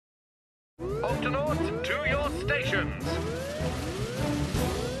Octonauts, to your stations.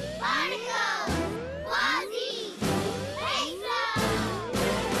 Barnacles! Quasi! Peso!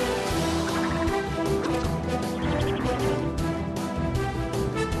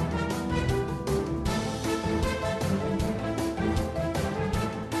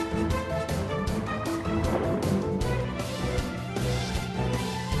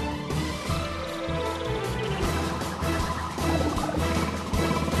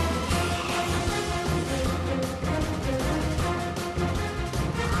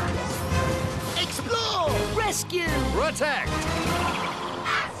 Rescue! Protect!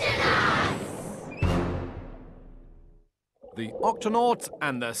 Octonauts! The Octonauts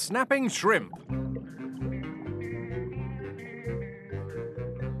and the Snapping Shrimp.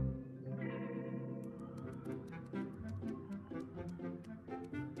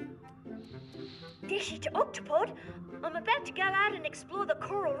 Dashy to Octopod, I'm about to go out and explore the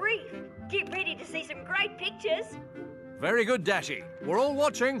coral reef. Get ready to see some great pictures. Very good, Dashy. We're all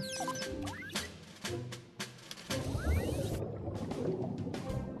watching.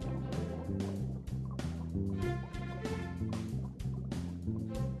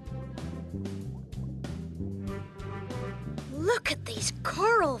 Look at these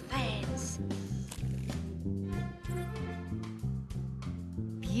coral fans.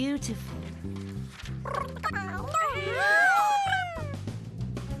 Beautiful.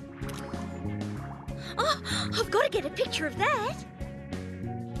 Oh, I've got to get a picture of that.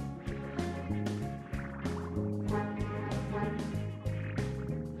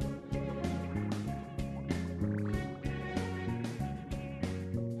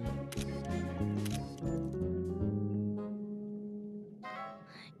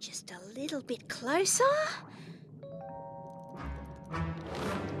 Just a little bit closer.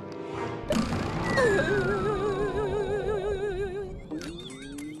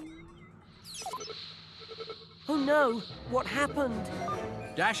 Oh no, what happened?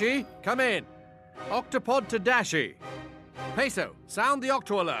 Dashy, come in. Octopod to Dashy. Peso, sound the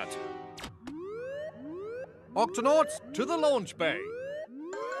Octo alert. Octonauts to the launch bay.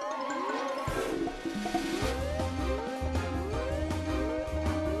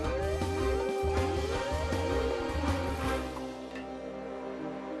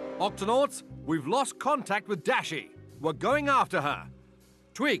 Octonauts, we've lost contact with Dashy. We're going after her.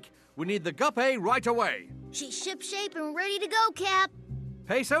 Tweak, we need the Guppy right away. She's shipshape and ready to go, Cap.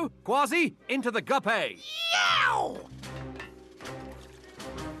 Peso, Quasi, into the Guppy. Yow!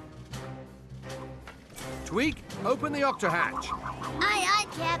 Tweak, open the Octo hatch. Aye, aye,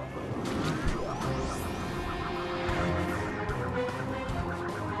 Cap.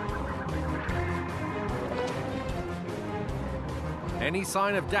 Any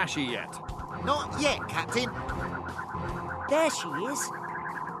sign of Dashy yet? Not yet, Captain. There she is.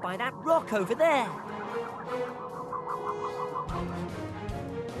 By that rock over there.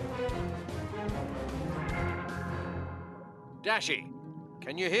 Dashy,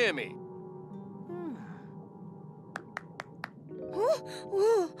 can you hear me?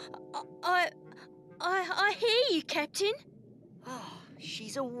 I hear you, Captain. Oh,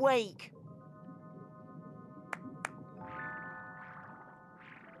 she's awake.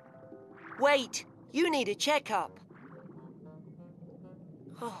 Wait, you need a checkup.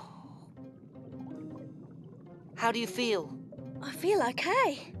 Oh. How do you feel? I feel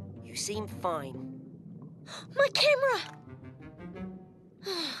okay. You seem fine. My camera!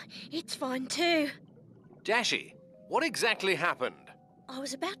 It's fine too. Dashy, what exactly happened? I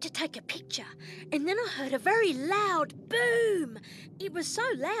was about to take a picture, and then I heard a very loud boom. It was so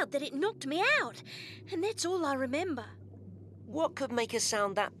loud that it knocked me out, and that's all I remember. What could make a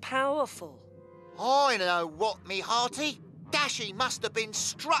sound that powerful? I know what, me hearty. Dashy must have been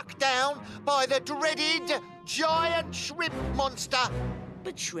struck down by the dreaded giant shrimp monster.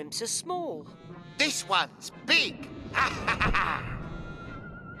 But shrimps are small. This one's big.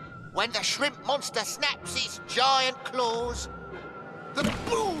 When the shrimp monster snaps its giant claws, the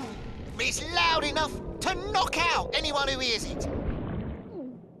boom is loud enough to knock out anyone who hears it.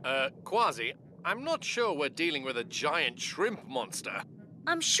 Quasi, I'm not sure we're dealing with a giant shrimp monster.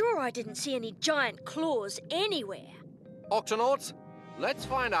 I'm sure I didn't see any giant claws anywhere. Octonauts, let's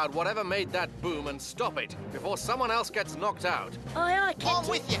find out whatever made that boom and stop it before someone else gets knocked out. Aye, aye, Captain. I'm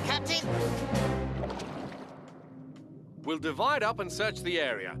with you, Captain. We'll divide up and search the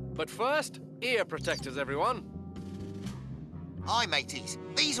area. But first, ear protectors, everyone. Aye, mateys.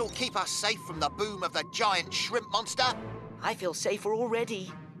 These'll keep us safe from the boom of the giant shrimp monster. I feel safer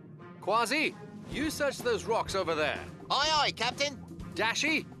already. Quasi, you search those rocks over there. Aye, aye, Captain.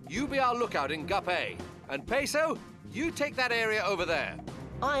 Dashy, you be our lookout in Guppy. And Peso, you take that area over there.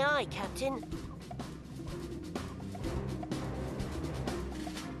 Aye, aye, Captain.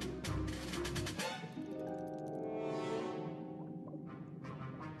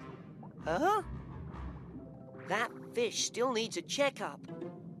 Huh? That fish still needs a checkup.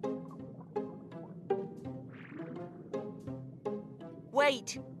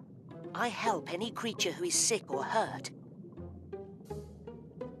 Wait! I help any creature who is sick or hurt.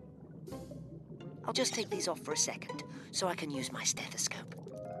 I'll just take these off for a second, so I can use my stethoscope.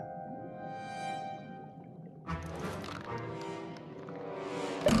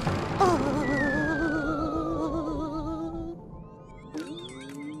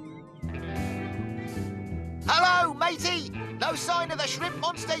 Hello, matey! No sign of the shrimp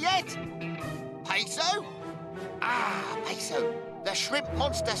monster yet? Peso? Ah, Peso. The shrimp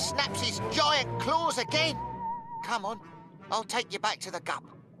monster snaps his giant claws again. Come on, I'll take you back to the gup.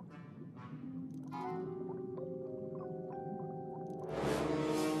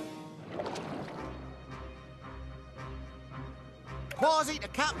 Quasi to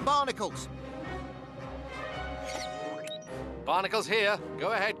Captain Barnacles. Barnacles here.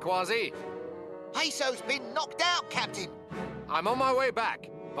 Go ahead, Quasi. Peso's been knocked out, Captain. I'm on my way back.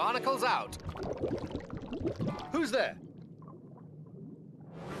 Barnacles out. Who's there?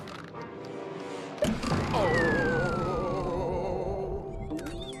 Oh!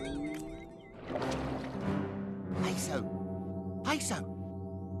 Peso.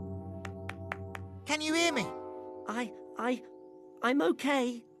 Can you hear me? I'm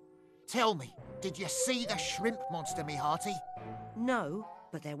okay. Tell me, did you see the shrimp monster, me hearty? No,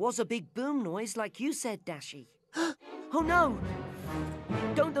 but there was a big boom noise like you said, Dashy. Oh no!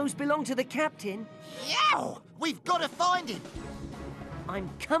 Don't those belong to the captain? Yow! We've got to find him. I'm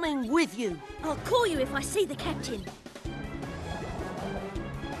coming with you. I'll call you if I see the captain.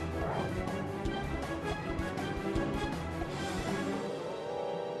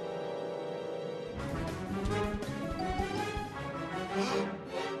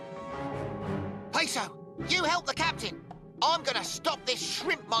 Peso, you help the captain. I'm gonna stop this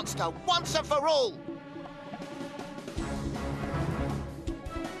shrimp monster once and for all.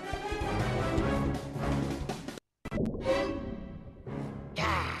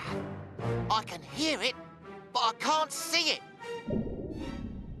 Ah, I can hear it, but I can't see it.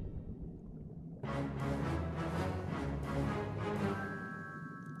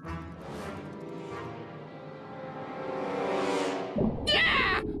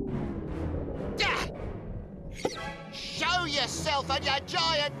 Show yourself and your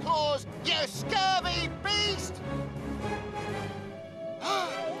giant claws, you scurvy beast!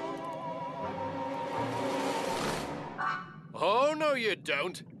 Oh, no, you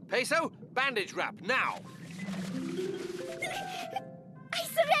don't. Peso, bandage wrap, now. I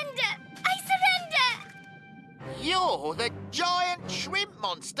surrender! I surrender! You're the giant shrimp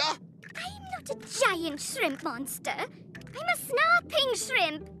monster? I'm not a giant shrimp monster. I'm a snapping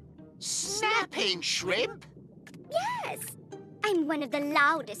shrimp. Snapping shrimp? Yes. I'm one of the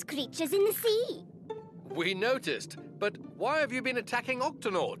loudest creatures in the sea. We noticed, but why have you been attacking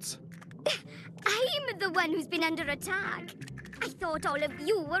Octonauts? I'm the one who's been under attack. I thought all of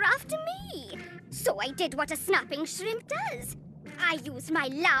you were after me. So I did what a snapping shrimp does. I used my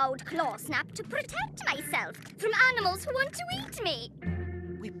loud claw snap to protect myself from animals who want to eat me.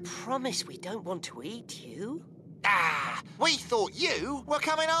 We promise we don't want to eat you. Ah, we thought you were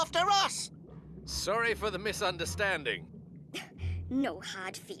coming after us. Sorry for the misunderstanding. No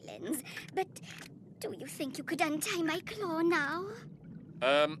hard feelings, but do you think you could untie my claw now?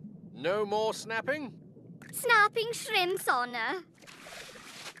 No more snapping? Snapping shrimp's honor.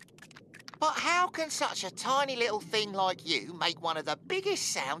 But how can such a tiny little thing like you make one of the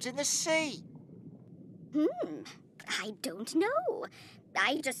biggest sounds in the sea? I don't know.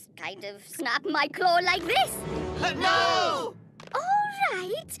 I just kind of snap my claw like this. No! All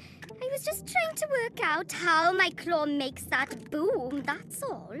right. I was just trying to work out how my claw makes that boom, that's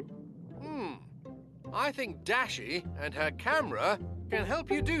all. I think Dashy and her camera can help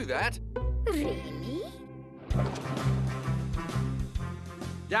you do that. Really?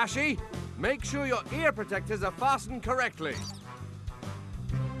 Dashy, make sure your ear protectors are fastened correctly.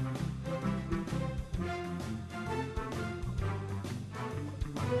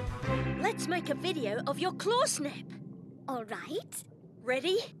 Let's make a video of your claw snap. All right.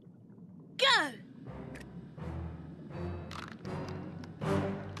 Ready? Go!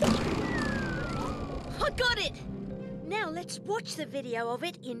 I got it! Now let's watch the video of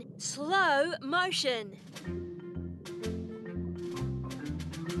it in slow motion.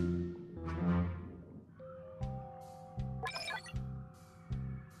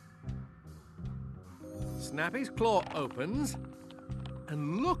 Snappy's claw opens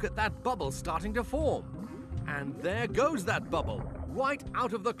And look at that bubble starting to form. And there goes that bubble, right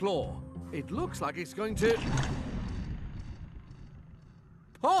out of the claw. It looks like it's going to...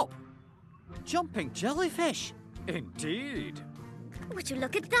 pop! Jumping jellyfish. Indeed. Would you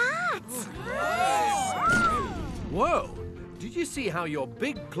look at that? Whoa! Did you see how your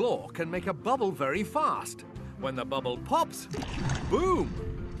big claw can make a bubble very fast? When the bubble pops, boom!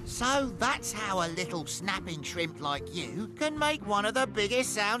 So that's how a little snapping shrimp like you can make one of the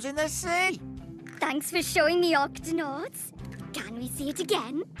biggest sounds in the sea. Thanks for showing me, Octonauts. Can we see it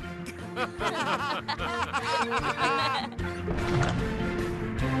again?